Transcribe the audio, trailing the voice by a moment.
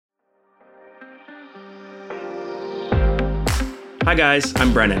Hi guys,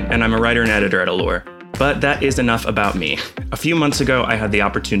 I'm Brennan, and I'm a writer and editor at Allure. But that is enough about me. A few months ago, I had the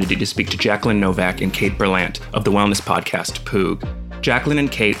opportunity to speak to Jacqueline Novak and Kate Berlant of the wellness podcast, Poog. Jacqueline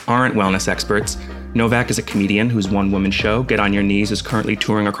and Kate aren't wellness experts. Novak is a comedian whose one-woman show, Get On Your Knees, is currently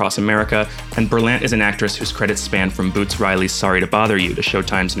touring across America, and Berlant is an actress whose credits span from Boots Riley's Sorry to Bother You to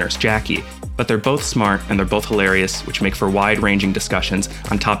Showtime's Nurse Jackie. But they're both smart, and they're both hilarious, which make for wide-ranging discussions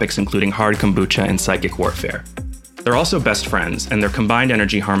on topics including hard kombucha and psychic warfare. They're also best friends, and their combined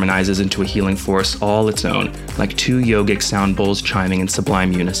energy harmonizes into a healing force all its own, like two yogic sound bowls chiming in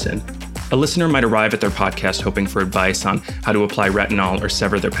sublime unison. A listener might arrive at their podcast hoping for advice on how to apply retinol or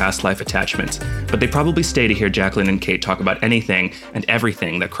sever their past life attachments, but they probably stay to hear Jacqueline and Kate talk about anything and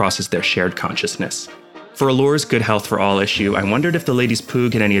everything that crosses their shared consciousness. For Allure's Good Health for All issue, I wondered if the ladies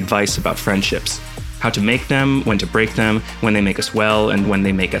Poog had any advice about friendships. How to make them, when to break them, when they make us well, and when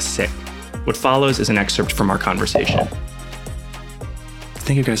they make us sick. What follows is an excerpt from our conversation.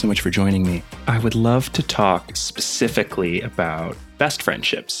 Thank you guys so much for joining me. I would love to talk specifically about best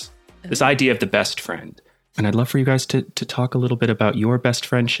friendships, this idea of the best friend. And I'd love for you guys to talk a little bit about your best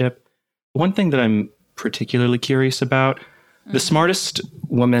friendship. One thing that I'm particularly curious about, the smartest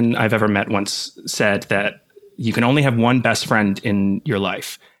woman I've ever met once said that you can only have one best friend in your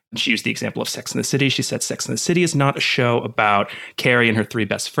life. She used the example of Sex and the City. She said Sex and the City is not a show about Carrie and her three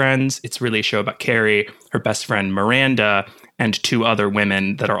best friends. It's really a show about Carrie, her best friend Miranda, and two other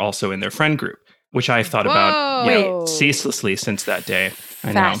women that are also in their friend group, which I've thought about ceaselessly since that day.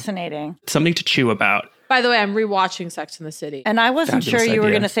 I know. Fascinating. Something to chew about. By the way, I'm rewatching Sex and the City. And I wasn't sure you were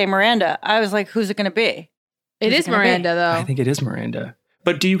going to say Miranda. I was like, who's it going to be? It is Miranda, though. I think it is Miranda.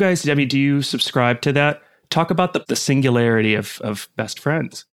 But do you guys, Debbie, do you subscribe to that? Talk about the singularity of best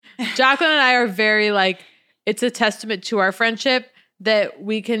friends. Jacqueline and I are very it's a testament to our friendship that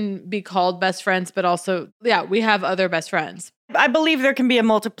we can be called best friends, but also, we have other best friends. I believe there can be a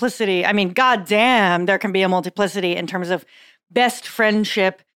multiplicity. I mean, goddamn, there can be a multiplicity in terms of best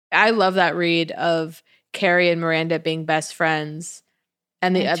friendship. I love that read of Carrie and Miranda being best friends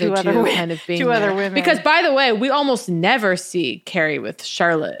and the other two kind of being two other women. Because, by the way, we almost never see Carrie with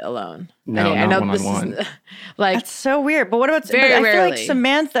Charlotte alone. No, I know not this one-on-one. is that's so weird. But what about very I rarely. feel like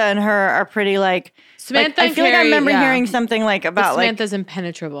Samantha and her are pretty Samantha I and feel Carrie, like I remember hearing something about but Samantha's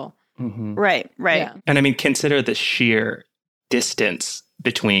impenetrable. Mm-hmm. Right. Yeah. And I mean, consider the sheer distance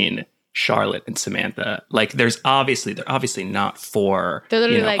between Charlotte and Samantha. They're obviously not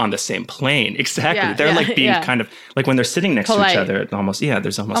on the same plane. Exactly. Yeah, they're being kind of when they're sitting next polite. to each other.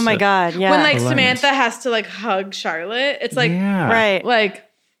 There's almost. Oh my God. Yeah. When politeness. Samantha has to hug Charlotte, it's right.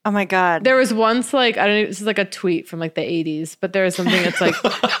 Oh my God. There was once I don't know, this is a tweet from the 80s, but there was something that's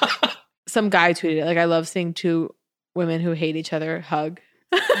some guy tweeted it. I love seeing two women who hate each other hug.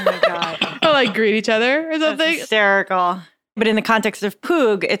 Oh my God. Or greet each other or something. That's hysterical. But in the context of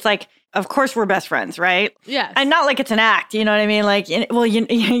Poog, it's of course we're best friends, right? Yes. And not it's an act, you know what I mean?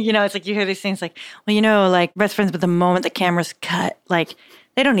 It's you hear these things best friends, but the moment the camera's cut,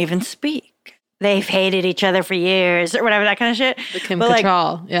 they don't even speak. They've hated each other for years or whatever, that kind of shit. The Kim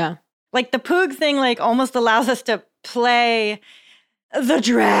Cattrall, yeah. The Poog thing, almost allows us to play the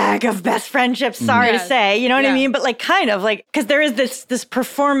drag of best friendships, sorry to say, you know what I mean? But kind of because there is this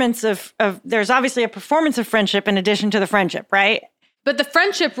performance of there's obviously a performance of friendship in addition to the friendship, right? But the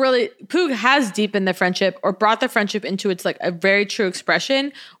friendship really, Poog has deepened the friendship or brought the friendship into its a very true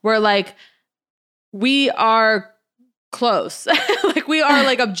expression where we are close. We are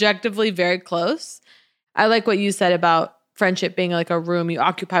objectively very close. I like what you said about friendship being a room you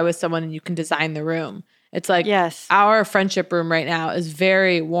occupy with someone and you can design the room. It's yes. Our friendship room right now is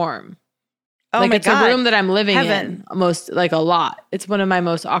very warm. Oh my God. It's a room that I'm living in almost a lot. It's one of my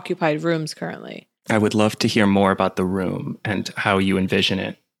most occupied rooms currently. I would love to hear more about the room and how you envision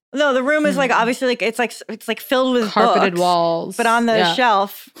it. No, the room is obviously it's filled with carpeted books, walls. but on the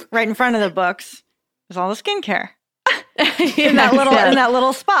shelf right in front of the books is all the skincare. in that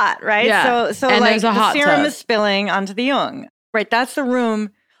little spot, right? Yeah. So and there's a hot the serum tub. is spilling onto the Jung. Right, that's the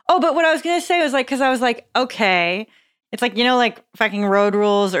room. Oh, but what I was going to say was because I was okay, it's fucking road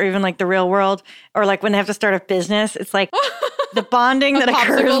rules or even the real world or when they have to start a business, it's the bonding that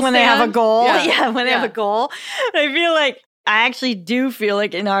occurs when they have a goal. Yeah, when they have a goal. And I feel I actually do feel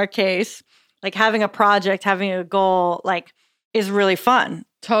in our case, having a project, having a goal, is really fun.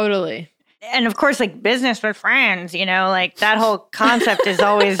 Totally. And of course, business with friends, that whole concept is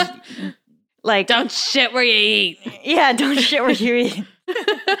always don't shit where you eat. Yeah, don't shit where you eat.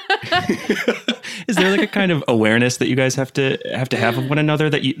 Is there a kind of awareness that you guys have to have of one another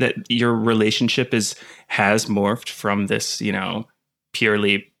that your relationship has morphed from this,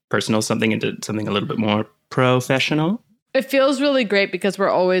 purely personal something into something a little bit more professional? It feels really great because we're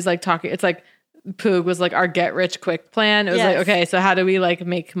always like talking. It's like Poog was like our get rich quick plan. It was like, okay, so how do we like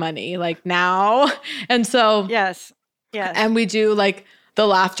make money like now? And so yes. And we do like the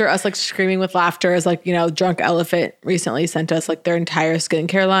laughter, us like screaming with laughter is like, Drunk Elephant recently sent us like their entire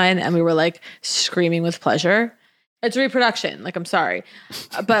skincare line and we were like screaming with pleasure. It's reproduction. Like, I'm sorry.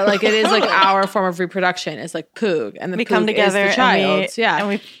 But like it is like our form of reproduction is like Poog. And the we Poog come together is the child. and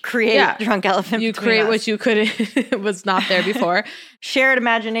we create Drunk Elephant. You create what you couldn't was not there before. Shared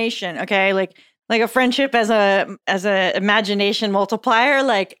imagination. Okay. Like a friendship as a imagination multiplier.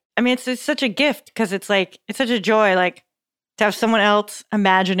 Like, I mean, it's such a gift because it's like, it's such a joy. Like, to have someone else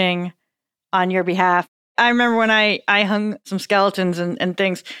imagining on your behalf. I remember when I hung some skeletons and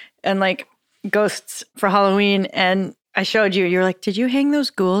things and like ghosts for Halloween and I showed you, you're like, did you hang those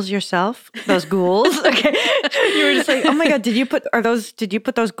ghouls yourself? Those ghouls? Okay. You were just like, oh my God, did you put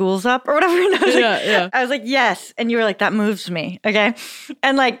those ghouls up or whatever? And I was like, I was like, yes. And you were like, that moves me. Okay.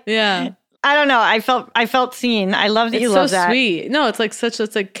 And like, I don't know. I felt seen. I love that you love that. It's so sweet. No, it's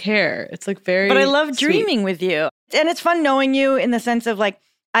like care. It's like very But I love dreaming sweet. with you. And it's fun knowing you in the sense of like,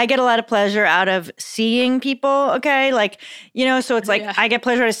 I get a lot of pleasure out of seeing people, okay? Like, so it's like, I get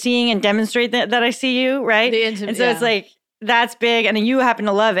pleasure out of seeing and demonstrate that I see you, right? And so it's like, that's big. And you happen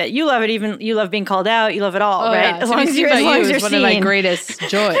to love it. You love it you love being called out. You love it all, right? Yeah. As long as you're seen. It's one of my greatest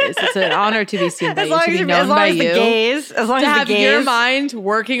joys. It's an honor to be seen by you, to be known by you. As long as to have your mind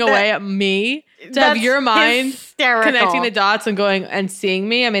working away at me. To have your mind connecting the dots and going and seeing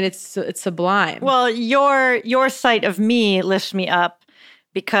me. I mean, it's sublime. Well, your sight of me lifts me up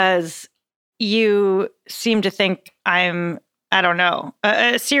because you seem to think I'm, I don't know,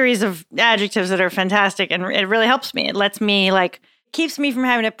 a series of adjectives that are fantastic. And it really helps me. It lets me keeps me from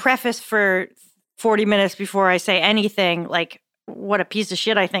having to preface for 40 minutes before I say anything like, what a piece of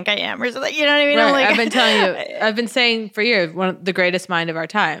shit I think I am, or something. You know what I mean? Right. I've been telling you, I've been saying for years, one of the greatest mind of our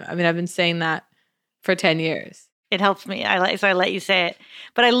time. I mean, I've been saying that for 10 years. It helps me. So I let you say it.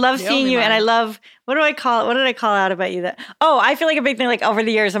 But I love seeing you and I love, what did I call out about you? I feel like a big thing, like over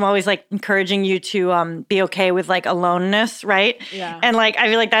the years, I'm always like encouraging you to be okay with like aloneness, right? Yeah. And like, I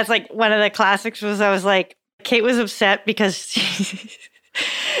feel like that's like one of the classics was I was like, Kate was upset because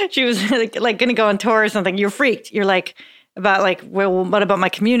she was like going to go on tour or something. You're freaked. You're like, about like, well, what about my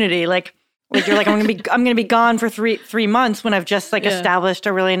community? Like you're like, I'm gonna be gone for three months when I've just like established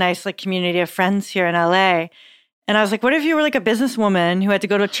a really nice like community of friends here in LA. And I was like, what if you were like a businesswoman who had to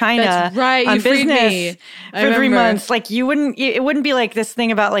go to China on business for 3 months? Like it wouldn't be like this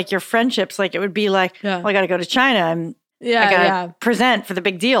thing about like your friendships. Like it would be like, well, I got to go to China and I got to present for the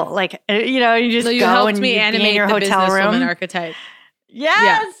big deal. Like, you just go and me animate in your the hotel room. Archetype.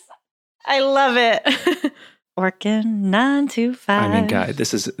 Yes. I love it. Working 9 to 5. I mean, Guy,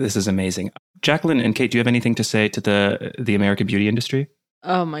 this is amazing. Jacqueline and Kate, do you have anything to say to the American beauty industry?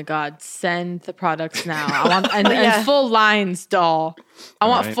 Oh my God, send the products now. I want and full lines, doll. I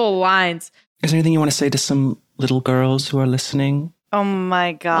want full lines. Is there anything you want to say to some little girls who are listening? Oh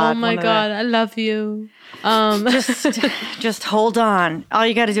my God. Oh my God, I love you. Just hold on. All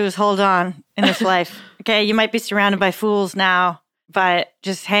you got to do is hold on in this life. Okay, you might be surrounded by fools now, but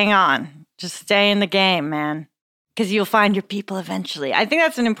just hang on. Just stay in the game, man, because you'll find your people eventually. I think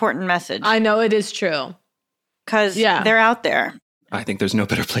that's an important message. I know it is true. Because they're out there. I think there's no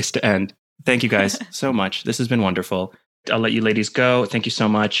better place to end. Thank you guys so much. This has been wonderful. I'll let you ladies go. Thank you so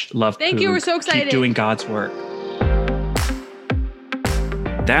much. Love Thank Poog. you. We're so excited. Keep doing God's work.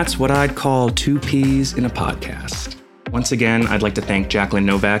 That's what I'd call 2 peas in a podcast. Once again, I'd like to thank Jacqueline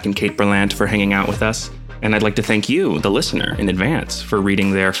Novak and Kate Berlant for hanging out with us. And I'd like to thank you, the listener, in advance for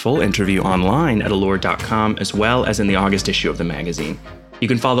reading their full interview online at allure.com, as well as in the August issue of the magazine. You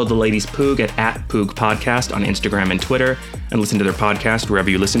can follow the ladies Poog at @Poog Podcast on Instagram and Twitter, and listen to their podcast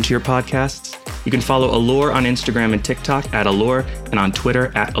wherever you listen to your podcasts. You can follow Allure on Instagram and TikTok @Allure, and on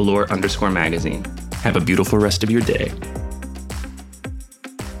Twitter @Allure_magazine. Have a beautiful rest of your day.